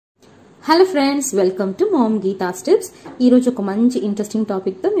Hello friends, welcome to mom Geetha's tips. ఈరోజు ఒక మంచి ఇంట్రెస్టింగ్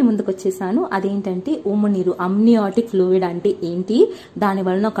టాపిక్తో మీ ముందుకు వచ్చేసాను. అదేంటంటే ఉమ్ము నీరు, అమ్నియాటిక్ ఫ్లూయిడ్ అంటే ఏంటి, దాని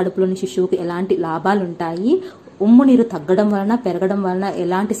వలన కడుపులోని శిశువుకి ఎలాంటి లాభాలు ఉంటాయి, ఉమ్ము నీరు తగ్గడం వలన పెరగడం వలన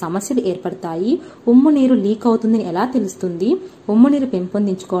ఎలాంటి సమస్యలు ఏర్పడతాయి, ఉమ్ము నీరు లీక్ అవుతుందని ఎలా తెలుస్తుంది, ఉమ్ము నీరు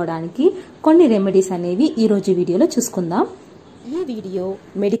పెంపొందించుకోవడానికి కొన్ని రెమెడీస్ అనేవి ఈరోజు వీడియోలో చూసుకుందాం. ఈ వీడియో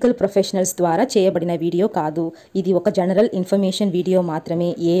మెడికల్ ప్రొఫెషనల్స్ ద్వారా చేయబడిన వీడియో కాదు. ఇది ఒక జనరల్ ఇన్ఫర్మేషన్ వీడియో మాత్రమే.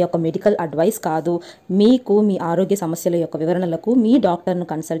 ఏ ఒక మెడికల్ అడ్వైస్ కాదు. మీకు మీ ఆరోగ్య సమస్యల యొక్క వివరణలకు మీ డాక్టర్ను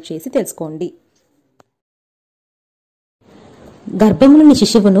కన్సల్ట్ చేసి తెలుసుకోండి. గర్భంలోని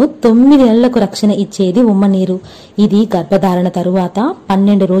శిశువును 9 నెలలకు రక్షణ ఇచ్చేది ఉమ్మ నీరు. ఇది గర్భధారణ తరువాత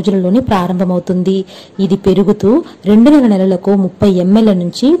 12 రోజులలోనే ప్రారంభమవుతుంది. ఇది పెరుగుతూ 2 నెలలకు 30 ml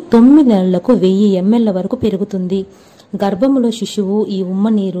నుంచి 9 నెలలకు 1000 ml వరకు పెరుగుతుంది. గర్భములో శిశువు ఈ ఉమ్మ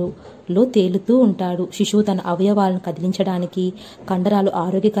నీరులో తేలుతూ ఉంటాడు. శిశువు తన అవయవాలను కదిలించడానికి, కండరాలు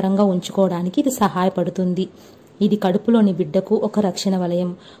ఆరోగ్యకరంగా ఉంచుకోవడానికి ఇది సహాయపడుతుంది. ఇది కడుపులోని బిడ్డకు ఒక రక్షణ వలయం.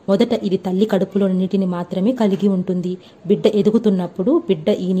 మొదట ఇది తల్లి కడుపులోని నీటిని మాత్రమే కలిగి ఉంటుంది. బిడ్డ ఎదుగుతున్నప్పుడు బిడ్డ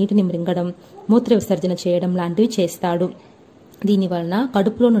ఈ నీటిని మృంగడం, మూత్ర విసర్జన చేయడం లాంటివి చేస్తాడు. దీనివలన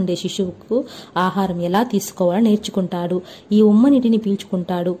కడుపులో నుండే శిశువుకు ఆహారం ఎలా తీసుకోవాలో నేర్చుకుంటాడు. ఈ ఉమ్మ నీటిని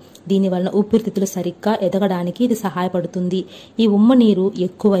పీల్చుకుంటాడు. దీనివలన ఊపిరితిత్తులు సరిగ్గా ఎదగడానికి ఇది సహాయపడుతుంది. ఈ ఉమ్మ నీరు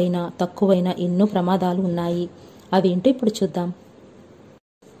ఎక్కువైనా తక్కువైనా ఎన్నో ప్రమాదాలు ఉన్నాయి. అవేంటో ఇప్పుడు చూద్దాం.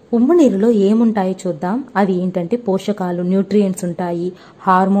 ఉమ్మ నీరులో ఏముంటాయో చూద్దాం. అవి ఏంటంటే పోషకాలు, న్యూట్రియంట్స్ ఉంటాయి,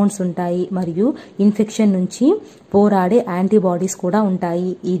 హార్మోన్స్ ఉంటాయి, మరియు ఇన్ఫెక్షన్ నుంచి పోరాడే యాంటీబాడీస్ కూడా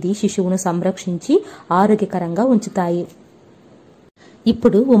ఉంటాయి. ఇది శిశువును సంరక్షించి ఆరోగ్యకరంగా ఉంచుతాయి.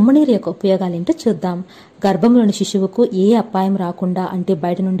 ఇప్పుడు ఉమ్మ నీరు యొక్క ఉపయోగాలు ఏంటో చూద్దాం. గర్భంలోని శిశువుకు ఏ అపాయం రాకుండా, అంటే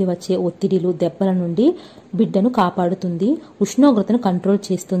బయట నుండి వచ్చే ఒత్తిడిలు, దెబ్బల నుండి బిడ్డను కాపాడుతుంది. ఉష్ణోగ్రతను కంట్రోల్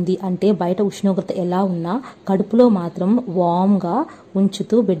చేస్తుంది. అంటే బయట ఉష్ణోగ్రత ఎలా ఉన్నా కడుపులో మాత్రం వామ్గా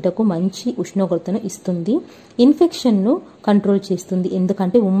ఉంచుతూ బిడ్డకు మంచి ఉష్ణోగ్రతను ఇస్తుంది. ఇన్ఫెక్షన్ను కంట్రోల్ చేస్తుంది.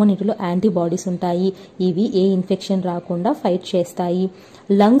 ఎందుకంటే ఉమ్మ నీటిలో యాంటీబాడీస్ ఉంటాయి. ఇవి ఏ ఇన్ఫెక్షన్ రాకుండా ఫైట్ చేస్తాయి.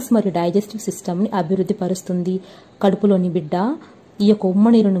 లంగ్స్ మరియు డైజెస్టివ్ సిస్టమ్ని అభివృద్ధి పరుస్తుంది. కడుపులోని బిడ్డ ఈ యొక్క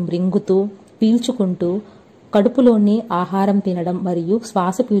ఉమ్మ నీరును మృంగుతూ, పీల్చుకుంటూ కడుపులోని ఆహారం తినడం మరియు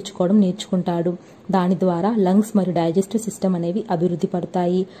శ్వాస పీల్చుకోవడం నేర్చుకుంటాడు. దాని ద్వారా లంగ్స్ మరియు డైజెస్టివ్ సిస్టమ్ అనేవి అభివృద్ధి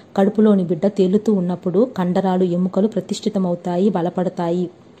పడతాయి. కడుపులోని బిడ్డ తేలుతూ ఉన్నప్పుడు కండరాలు, ఎముకలు ప్రతిష్ఠితమవుతాయి, బలపడతాయి.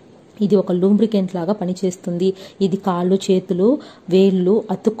 ఇది ఒక లూబ్రికెంట్ లాగా పనిచేస్తుంది. ఇది కాళ్ళు, చేతులు, వేళ్ళు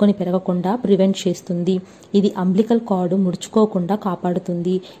అతుక్కొని పెరగకుండా ప్రివెంట్ చేస్తుంది. ఇది అంబ్లికల్ కార్డు ముడుచుకోకుండా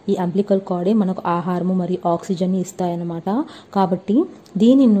కాపాడుతుంది. ఈ అంబ్లికల్ కార్డే మనకు ఆహారము మరియు ఆక్సిజన్ ఇస్తాయన్నమాట. కాబట్టి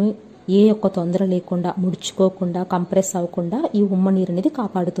దీనిని ఏ ఒక్క తొందర లేకుండా, ముడుచుకోకుండా, కంప్రెస్ అవ్వకుండా ఈ ఉమ్మ నీరు అనేది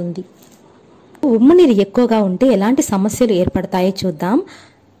కాపాడుతుంది. ఉమ్మ నీరు ఎక్కువగా ఉంటే ఎలాంటి సమస్యలు ఏర్పడతాయో చూద్దాం.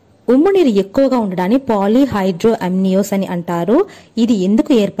 ఉమ్ము నీరు ఎక్కువగా ఉండడాన్ని పాలీహైడ్రో అమ్నియోస్ అని అంటారు. ఇది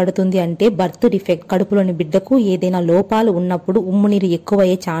ఎందుకు ఏర్పడుతుంది అంటే బర్త్ డిఫెక్ట్, కడుపులోని బిడ్డకు ఏదైనా లోపాలు ఉన్నప్పుడు ఉమ్ము నీరు ఎక్కువ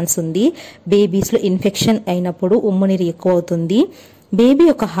అయ్యే ఛాన్స్ ఉంది. బేబీస్లో ఇన్ఫెక్షన్ అయినప్పుడు ఉమ్ము నీరు ఎక్కువ అవుతుంది. బేబీ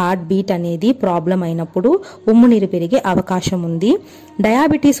యొక్క హార్ట్ బీట్ అనేది ప్రాబ్లం అయినప్పుడు ఉమ్ము నీరు పెరిగే అవకాశం ఉంది.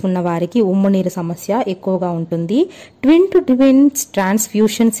 డయాబెటీస్ ఉన్న వారికి ఉమ్ము నీరు సమస్య ఎక్కువగా ఉంటుంది. Twin to twins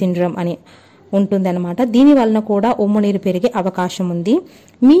transfusion syndrome అని ఉంటుంది అనమాట. దీని వలన కూడా ఉమ్ము నీరు పెరిగే అవకాశం ఉంది.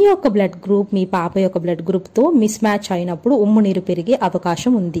 మీ యొక్క బ్లడ్ గ్రూప్ మీ పాప యొక్క బ్లడ్ గ్రూప్తో మిస్ మ్యాచ్ అయినప్పుడు ఉమ్ము నీరు పెరిగే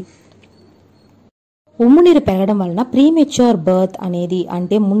అవకాశం ఉంది. ఉమ్ము నీరు పెరగడం వలన ప్రీమెచ్యూర్ బర్త్ అనేది,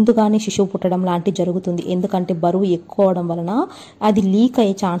 అంటే ముందుగానే శిశువు పుట్టడం లాంటివి జరుగుతుంది. ఎందుకంటే బరువు ఎక్కువ అవడం వలన అది లీక్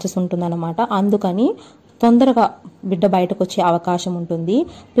అయ్యే ఛాన్సెస్ ఉంటుందన్నమాట. అందుకని తొందరగా బిడ్డ బయటకు వచ్చే అవకాశం ఉంటుంది.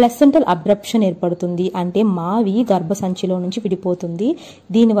 ప్లసెంటల్ అబ్రప్షన్ ఏర్పడుతుంది. అంటే మావి గర్భసంచిలో నుంచి విడిపోతుంది.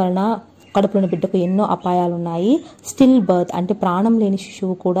 దీని వలన కడుపులోని బిడ్డకు ఎన్నో అపాయాలు ఉన్నాయి. స్టిల్ బర్త్ అంటే ప్రాణం లేని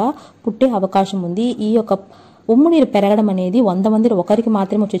శిశువు కూడా పుట్టే అవకాశం ఉంది. ఈ యొక్క ఉమ్ము నీరు పెరగడం అనేది 100 మందిలో ఒకరికి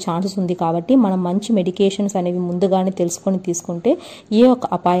మాత్రమే వచ్చే ఛాన్సెస్ ఉంది. కాబట్టి మనం మంచి మెడికేషన్స్ అనేవి ముందుగానే తెలుసుకొని తీసుకుంటే ఏ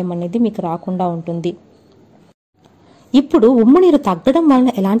ఒక్క అపాయం అనేది మీకు రాకుండా ఉంటుంది. ఇప్పుడు ఉమ్ము నీరు తగ్గడం వలన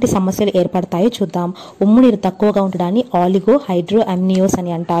ఎలాంటి సమస్యలు ఏర్పడతాయో చూద్దాం. ఉమ్ము నీరు తక్కువగా ఉండడాన్ని ఆలిగో హైడ్రో అమ్నియోస్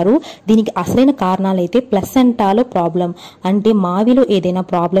అని అంటారు. దీనికి అసలైన కారణాలు అయితే ప్లసెంటాలో ప్రాబ్లం, అంటే మావిలో ఏదైనా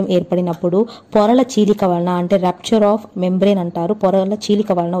ప్రాబ్లం ఏర్పడినప్పుడు పొరల చీలిక వలన, అంటే రప్చర్ ఆఫ్ మెంబ్రెయిన్ అంటారు, పొరల చీలిక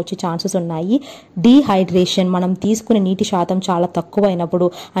వలన వచ్చే ఛాన్సెస్ ఉన్నాయి. డీహైడ్రేషన్, మనం తీసుకునే నీటి శాతం చాలా తక్కువ అయినప్పుడు,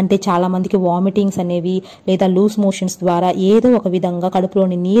 అంటే చాలా మందికి వామిటింగ్స్ అనేవి లేదా లూజ్ మోషన్స్ ద్వారా ఏదో ఒక విధంగా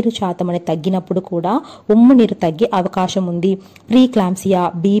కడుపులోని నీరు శాతం అనేది తగ్గినప్పుడు కూడా ఉమ్ము నీరు తగ్గే అవకాశం ఉంది. ప్రీక్లాంసియా,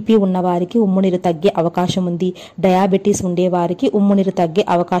 బీపీ ఉన్న వారికి ఉమ్ము నీరు తగ్గే అవకాశం ఉంది. డయాబెటీస్ ఉండే వారికి ఉమ్ము నీరు తగ్గే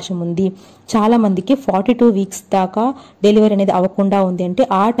అవకాశం ఉంది. చాలా మందికి 42 వీక్స్ దాకా డెలివరీ అనేది అవ్వకుండా ఉంది. అంటే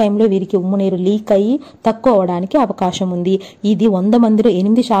ఆ టైంలో వీరికి ఉమ్ము నీరు లీక్ అయ్యి తక్కువ అవడానికి అవకాశం ఉంది. ఇది 100 మందిలో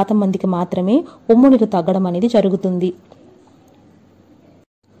 8% మందికి మాత్రమే ఉమ్ము నీరు తగ్గడం అనేది జరుగుతుంది.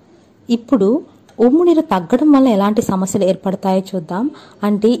 ఇప్పుడు ఉమ్ము నీరు తగ్గడం వల్ల ఎలాంటి సమస్యలు ఏర్పడతాయో చూద్దాం.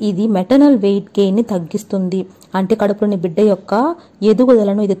 అంటే ఇది మెటర్నల్ వెయిట్ గెయిన్ ని తగ్గిస్తుంది. అంటే కడుపులోని బిడ్డ యొక్క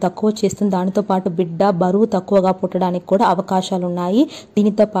ఎదుగుదలను ఇది తక్కువ చేస్తుంది. దానితో పాటు బిడ్డ బరువు తక్కువగా పుట్టడానికి కూడా అవకాశాలు ఉన్నాయి.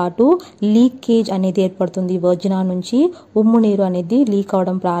 దీనితో పాటు లీకేజ్ అనేది ఏర్పడుతుంది. వర్జినా నుంచి ఉమ్ము నీరు అనేది లీక్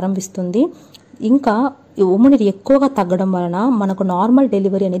అవడం ప్రారంభిస్తుంది. ఇంకా ఈ ఉమ్ము నీరు ఎక్కువగా తగ్గడం వలన మనకు నార్మల్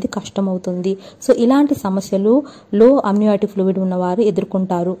డెలివరీ అనేది కష్టమవుతుంది. సో ఇలాంటి సమస్యలు లో అమ్నియాటిక్ ఫ్లూయిడ్ ఉన్నవారు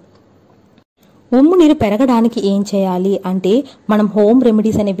ఎదుర్కొంటారు. ఉమ్ము నీరు పెరగడానికి ఏం చేయాలి అంటే మనం హోమ్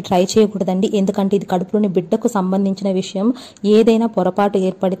రెమెడీస్ అనేవి ట్రై చేయకూడదండి. ఎందుకంటే ఇది కడుపులోని బిడ్డకు సంబంధించిన విషయం. ఏదైనా పొరపాటు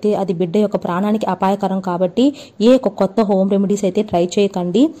ఏర్పడితే అది బిడ్డ యొక్క ప్రాణానికి అపాయకరం. కాబట్టి కొత్త హోమ్ రెమెడీస్ అయితే ట్రై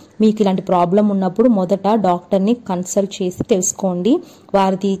చేయకండి. మీకు ఇలాంటి ప్రాబ్లం ఉన్నప్పుడు మొదట డాక్టర్ని కన్సల్ట్ చేసి తెలుసుకోండి.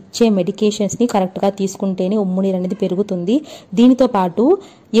 వారిది ఇచ్చే మెడికేషన్స్ ని కరెక్ట్ గా తీసుకుంటేనే ఉమ్ము నీరు అనేది పెరుగుతుంది. దీనితో పాటు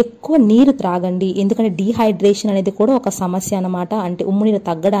ఎక్కువ నీరు త్రాగండి. ఎందుకంటే డీహైడ్రేషన్ అనేది కూడా ఒక సమస్య అన్నమాట. అంటే ఉమ్ము నీరు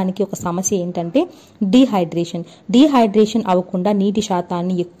తగ్గడానికి ఒక సమస్య ఏంటంటే డీహైడ్రేషన్ అవ్వకుండా నీటి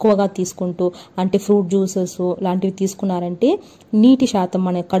శాతాన్ని ఎక్కువగా తీసుకుంటూ, అంటే ఫ్రూట్ జ్యూసెస్ లాంటివి తీసుకున్నారంటే నీటి శాతం,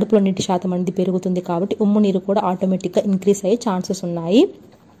 మన కడుపులో నీటి శాతం అనేది పెరుగుతుంది. కాబట్టి ఉమ్ము నీరు కూడా ఆటోమేటిక్ గా ఇంక్రీజ్ అయ్యే ఛాన్సెస్ ఉన్నాయి.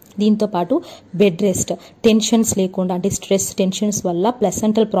 దీంతో పాటు బెడ్ రెస్ట్, టెన్షన్స్ లేకుండా, అంటే స్ట్రెస్ టెన్షన్స్ వల్ల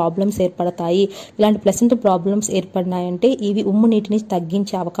ప్లసెంటల్ ప్రాబ్లమ్స్ ఏర్పడతాయి. ఇలాంటి ప్లసెంటల్ ప్రాబ్లమ్స్ ఏర్పడినాయంటే ఇవి ఉమ్ము నీటిని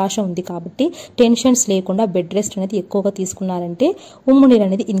తగ్గించే అవకాశం ఉంది. కాబట్టి టెన్షన్స్ లేకుండా బెడ్ రెస్ట్ అనేది ఎక్కువగా తీసుకున్నారంటే ఉమ్ము నీరు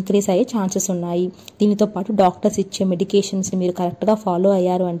అనేది ఇంక్రీజ్ అయ్యే ఛాన్సెస్ ఉన్నాయి. దీనితో పాటు డాక్టర్స్ ఇచ్చే మెడికేషన్స్ మీరు కరెక్ట్ గా ఫాలో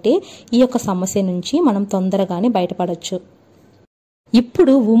అయ్యారు అంటే ఈ యొక్క సమస్య నుంచి మనం తొందరగానే బయటపడొచ్చు.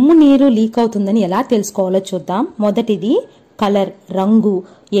 ఇప్పుడు ఉమ్ము నీరు లీక్ అవుతుందని ఎలా తెలుసుకోవాలో చూద్దాం. మొదటిది కలర్, రంగు,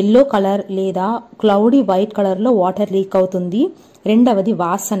 ఎల్లో కలర్ లేదా క్లౌడీ వైట్ కలర్ లో వాటర్ లీక్ అవుతుంది. రెండవది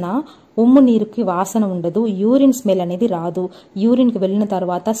వాసన, ఉమ్ము నీరుకి వాసన ఉండదు. యూరిన్ స్మెల్ అనేది రాదు. యూరిన్ కి వెళ్ళిన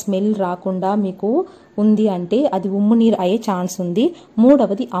తర్వాత స్మెల్ రాకుండా మీకు ఉంది అంటే అది ఉమ్ము నీరు అయ్యే ఛాన్స్ ఉంది.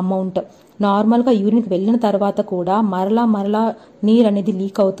 మూడవది అమౌంట్, నార్మల్ గా యూరిన్ కి వెళ్ళిన తర్వాత కూడా మరలా నీరు అనేది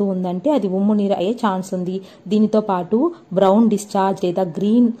లీక్ అవుతూ ఉందంటే అది ఉమ్ము నీరు అయ్యే ఛాన్స్ ఉంది. దీనితో పాటు బ్రౌన్ డిశ్చార్జ్ లేదా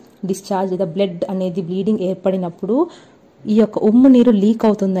గ్రీన్ డిశ్చార్జ్ లేదా బ్లడ్ అనేది బ్లీడింగ్ ఏర్పడినప్పుడు ఈ యొక్క ఉమ్ము నీరు లీక్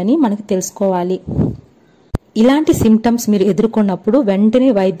అవుతుందని మనకి తెలుసుకోవాలి. ఇలాంటి సిమ్టమ్స్ మీరు ఎదుర్కొన్నప్పుడు వెంటనే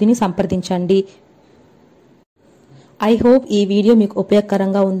వైద్యుని సంప్రదించండి. ఐ హోప్ ఈ వీడియో మీకు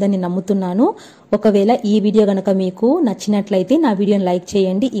ఉపయోగకరంగా ఉందని నమ్ముతున్నాను. ఒకవేళ ఈ వీడియో గనక మీకు నచ్చినట్లయితే నా వీడియోని లైక్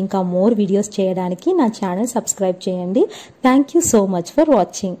చేయండి. ఇంకా మోర్ వీడియోస్ చేయడానికి నా ఛానల్ సబ్స్క్రైబ్ చేయండి. Thank you so much for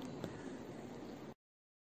watching.